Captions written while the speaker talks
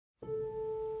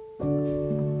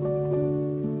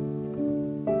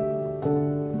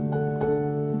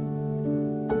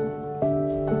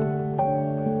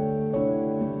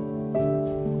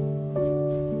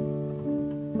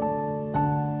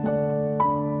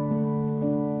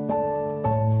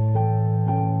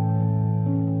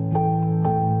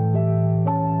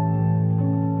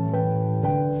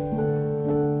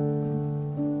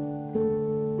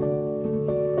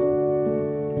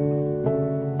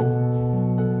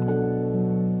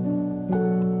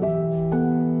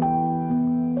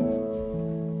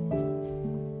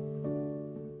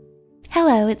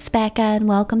it's Bekah and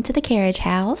welcome to the Carriage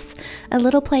House, a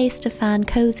little place to find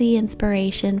cozy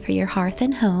inspiration for your hearth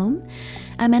and home.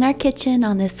 I'm in our kitchen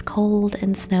on this cold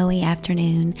and snowy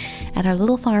afternoon at our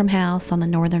little farmhouse on the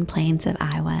northern plains of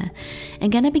Iowa. I'm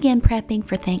going to begin prepping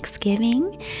for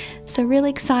Thanksgiving. So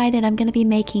really excited. I'm going to be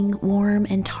making warm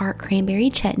and tart cranberry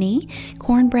chutney,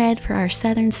 cornbread for our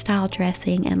southern style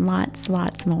dressing, and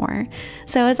lots more.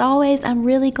 So as always, I'm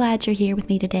really glad you're here with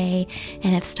me today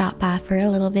and have stopped by for a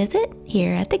little visit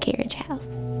here at the Carriage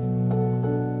House.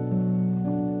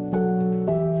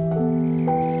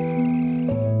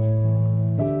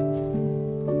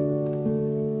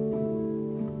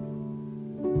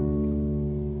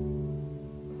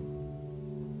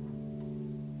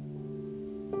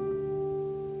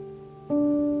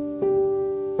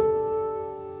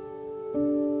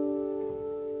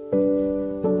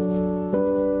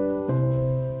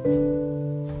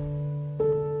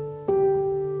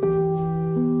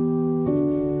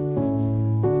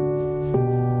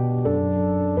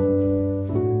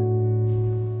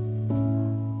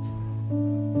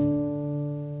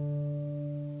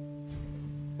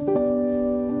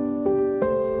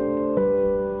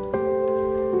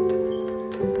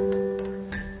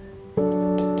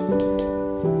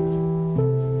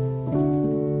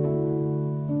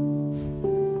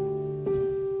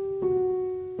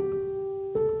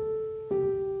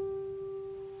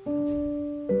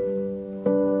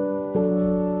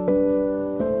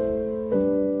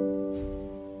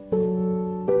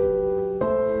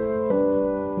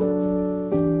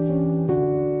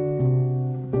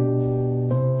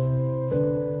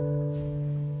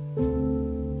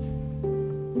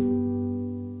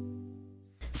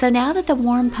 So now that the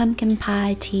warm pumpkin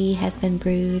pie tea has been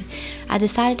brewed, I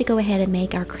decided to go ahead and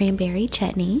make our cranberry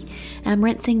chutney. I'm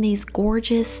rinsing these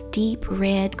gorgeous deep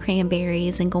red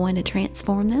cranberries and going to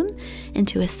transform them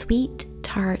into a sweet,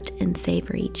 tart, and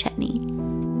savory chutney.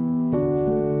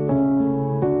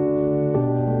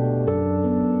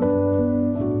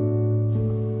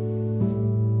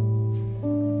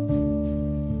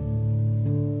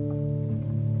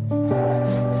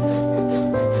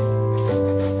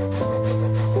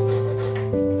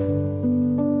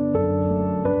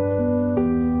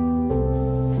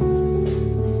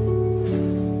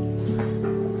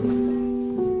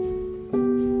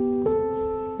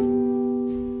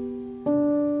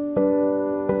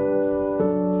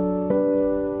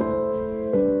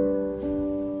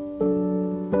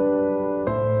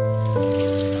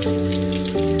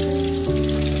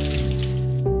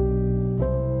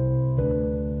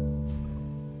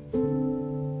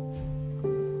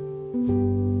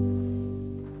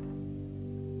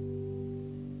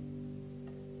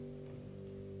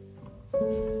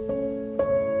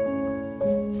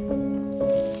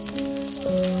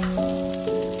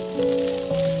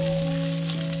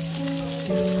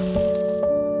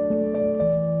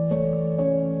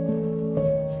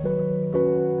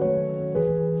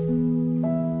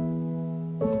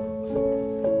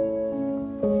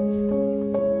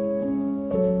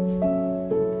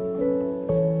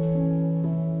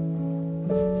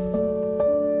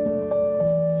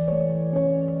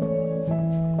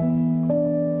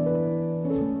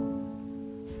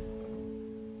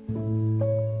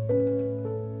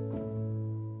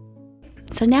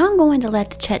 So now I'm going to let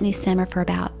the chutney simmer for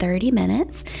about 30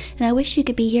 minutes, and I wish you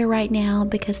could be here right now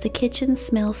because the kitchen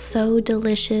smells so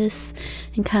delicious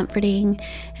and comforting.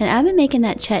 And I've been making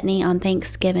that chutney on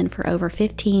Thanksgiving for over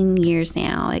 15 years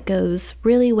now. It goes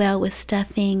really well with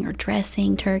stuffing or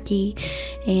dressing, turkey,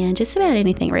 and just about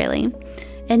anything really.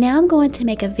 And now I'm going to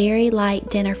make a very light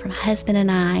dinner for my husband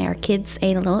and I. Our kids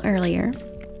ate a little earlier.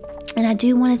 And I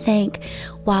do want to thank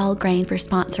Wild Grain for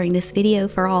sponsoring this video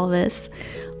for all of us.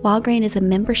 Wild Grain is a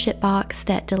membership box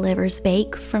that delivers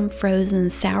bake from frozen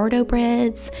sourdough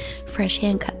breads, fresh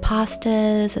hand-cut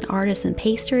pastas, and artisan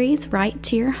pastries right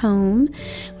to your home,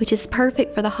 which is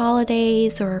perfect for the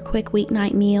holidays or a quick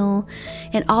weeknight meal.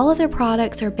 And all of their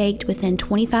products are baked within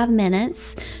 25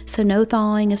 minutes, so no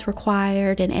thawing is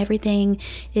required, and everything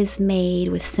is made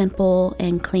with simple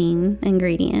and clean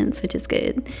ingredients, which is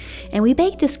good. And we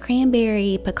baked this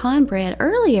cranberry pecan bread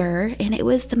earlier, and it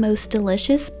was the most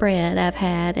delicious bread I've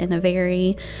had in a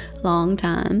very long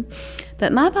time.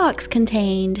 But my box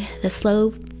contained the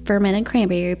slow fermented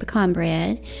cranberry pecan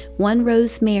bread, 1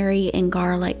 rosemary and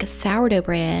garlic sourdough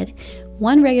bread,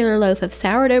 1 regular loaf of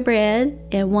sourdough bread,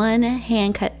 and 1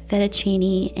 hand-cut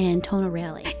fettuccine and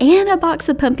tonarelli, and a box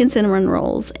of pumpkin cinnamon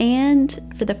rolls. And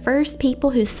for the first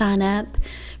people who sign up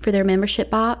for their membership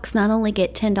box, not only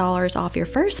get $10 off your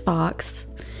first box,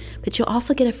 but you'll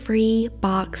also get a free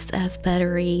box of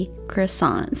buttery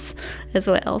croissants as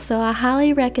well. So I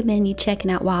highly recommend you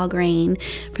checking out Wild Grain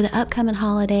for the upcoming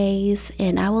holidays,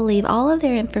 and I will leave all of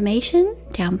their information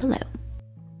down below.